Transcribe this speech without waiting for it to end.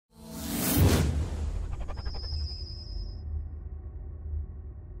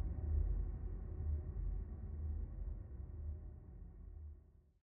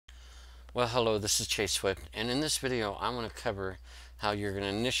Well, hello, this is Chase Swift, and in this video I want to cover how you're going to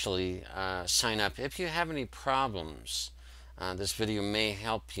initially sign up. If you have any problems, this video may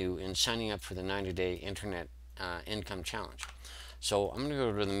help you in signing up for the 90-day Internet Income Challenge. So I'm going to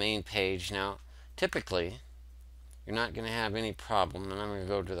go to the main page. Now, typically, you're not going to have any problem, and I'm going to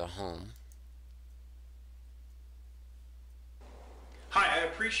go to the home. Hi, I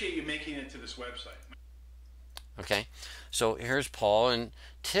appreciate you making it to this website. Okay, so here's Paul, and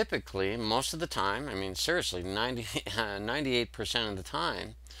typically, most of the time, I mean, seriously, 98% of the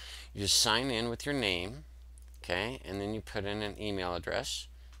time, you just sign in with your name, okay, and then you put in an email address,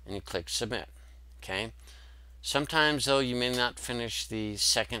 and you click submit, okay. Sometimes, though, you may not finish the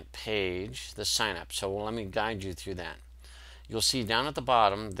second page, the sign up, so let me guide you through that. You'll see down at the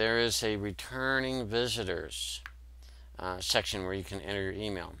bottom, there is a returning visitors section where you can enter your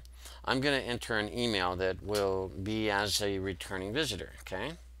email. I'm going to enter an email that will be as a returning visitor, okay?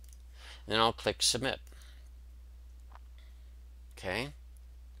 And then I'll click submit. Okay.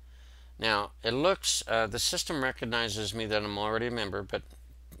 Now, it looks, the system recognizes me that I'm already a member, but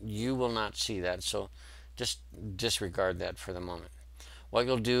you will not see that, so just disregard that for the moment. What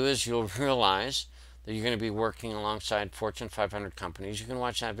you'll do is you'll realize that you're going to be working alongside Fortune 500 companies. You can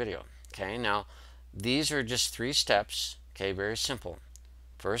watch that video, okay? Now, these are just 3 steps, okay? Very simple.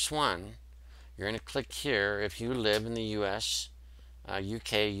 First one, you're going to click here if you live in the US,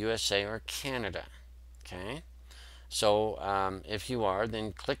 UK, USA, or Canada. Okay, so if you are,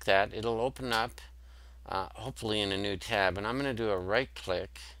 then click that. It'll open up hopefully in a new tab, and I'm going to do a right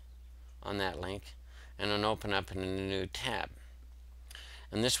click on that link and it'll open up in a new tab,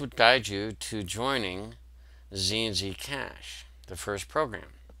 and this would guide you to joining Z&Z Cash, the first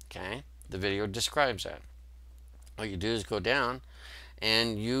program. Okay, the video describes that. What you do is go down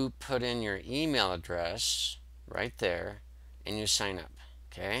and you put in your email address right there and you sign up,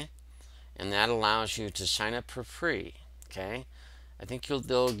 okay? And that allows you to sign up for free, okay? I think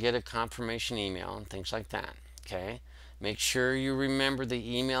they'll get a confirmation email and things like that, okay? Make sure you remember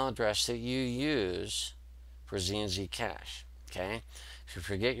the email address that you use for Z&Z Cash, okay? If you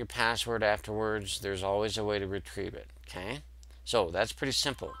forget your password afterwards, there's always a way to retrieve it, okay? So that's pretty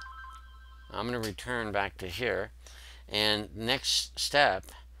simple. I'm going to return back to here. And next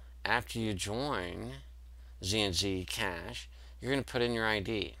step, after you join Z&Z Cash, you're going to put in your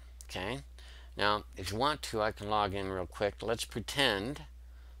ID, okay? Now, if you want to, I can log in real quick. Let's pretend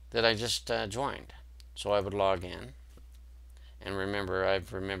that I just joined. So I would log in. And remember,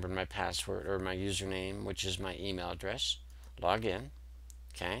 I've remembered my password or my username, which is my email address. Log in,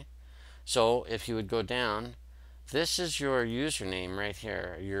 okay? So if you would go down, this is your username right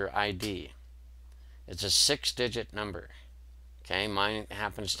here, your ID. It's a 6-digit number. Okay, mine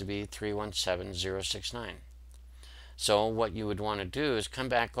happens to be 317069. So what you would want to do is come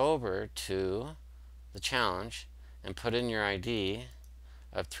back over to the challenge and put in your ID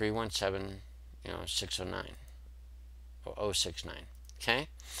of 317609 or 069. Okay,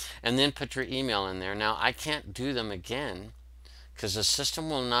 and then put your email in there. Now I can't do them again because the system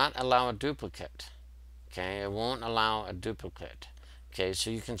will not allow a duplicate. Okay, it won't allow a duplicate. Okay, so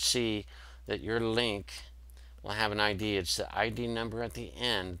you can see that your link will have an ID. It's the ID number at the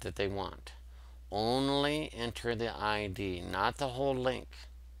end that they want. Only enter the ID, not the whole link.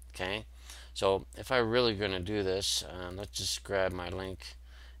 Okay, so if I'm really going to do this, let's just grab my link.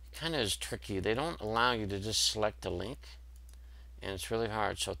 It kind of is tricky. They don't allow you to just select a link, and it's really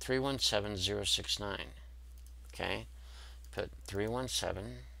hard. So 317069. Okay, put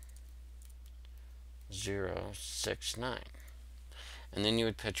 317069, and then you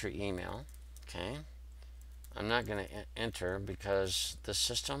would put your email. Okay, I'm not going to enter because the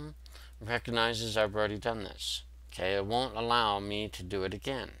system recognizes I've already done this. Okay, it won't allow me to do it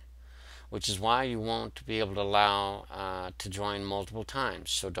again, which is why you won't be able to allow to join multiple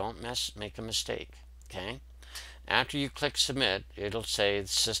times. So don't make a mistake. Okay, after you click submit, it'll say the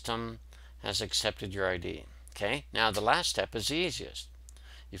system has accepted your ID. Okay, now the last step is the easiest.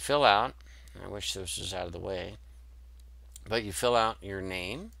 You fill out, I wish this was out of the way, but you fill out your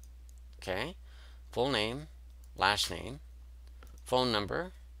name, okay, full name, last name, phone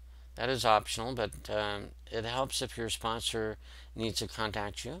number. That is optional, but it helps if your sponsor needs to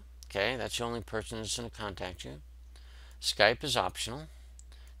contact you. Okay, that's the only person that's going to contact you. Skype is optional.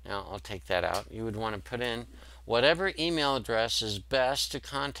 Now I'll take that out. You would want to put in whatever email address is best to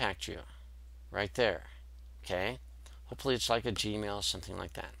contact you right there. Okay, hopefully it's like a Gmail, something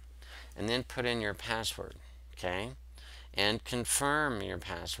like that. And then put in your password. Okay, and confirm your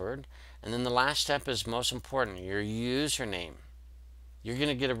password. And then the last step is most important, your username. You're going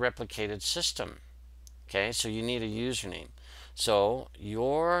to get a replicated system. Okay, so you need a username. So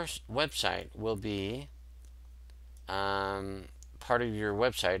your website will be part of your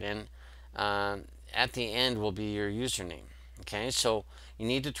website, and at the end will be your username. Okay, so you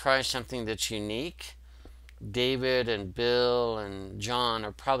need to try something that's unique. David and Bill and John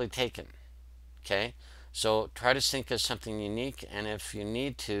are probably taken. Okay, so try to think of something unique, and if you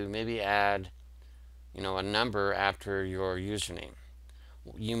need to, maybe add, a number after your username.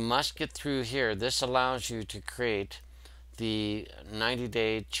 You must get through here. This allows you to create the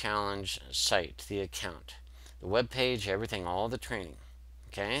 90-day challenge site, the account, the web page, everything, all the training.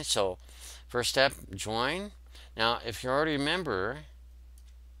 Okay, so first step, join. Now, if you're already a member,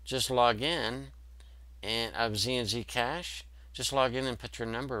 just log in and of Z&Z Cash, just log in and put your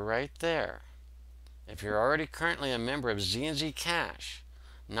number right there. If you're already currently a member of Z&Z Cash,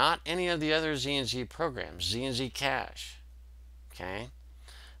 not any of the other Z&Z programs, Z&Z Cash, okay,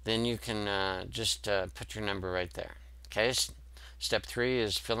 then you can just put your number right there. Okay, step 3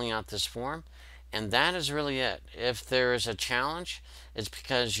 is filling out this form, and that is really it. If there is a challenge, it's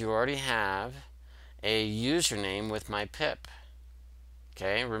because you already have a username with MyPiP.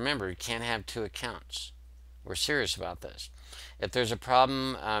 Okay, remember, you can't have 2 accounts. We're serious about this. If there's a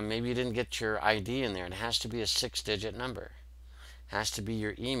problem, maybe you didn't get your ID in there. It has to be a 6-digit number. It has to be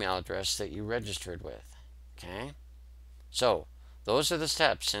your email address that you registered with. Okay, so those are the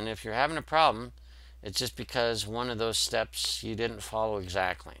steps, and if you're having a problem, it's just because one of those steps you didn't follow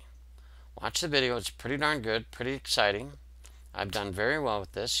exactly. Watch the video. It's pretty darn good, pretty exciting. I've done very well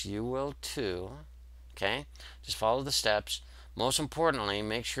with this. You will too. Okay, just follow the steps. Most importantly,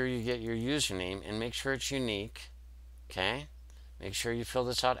 make sure you get your username and make sure it's unique. Okay, make sure you fill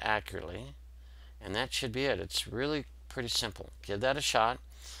this out accurately, and that should be it. It's really pretty simple. Give that a shot.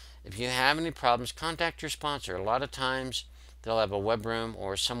 If you have any problems, contact your sponsor. A lot of times they'll have a web room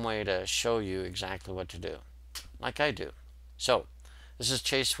or some way to show you exactly what to do, like I do. So this is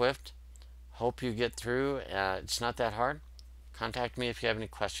Chase Swift. Hope you get through. It's not that hard. Contact me if you have any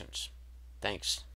questions. Thanks.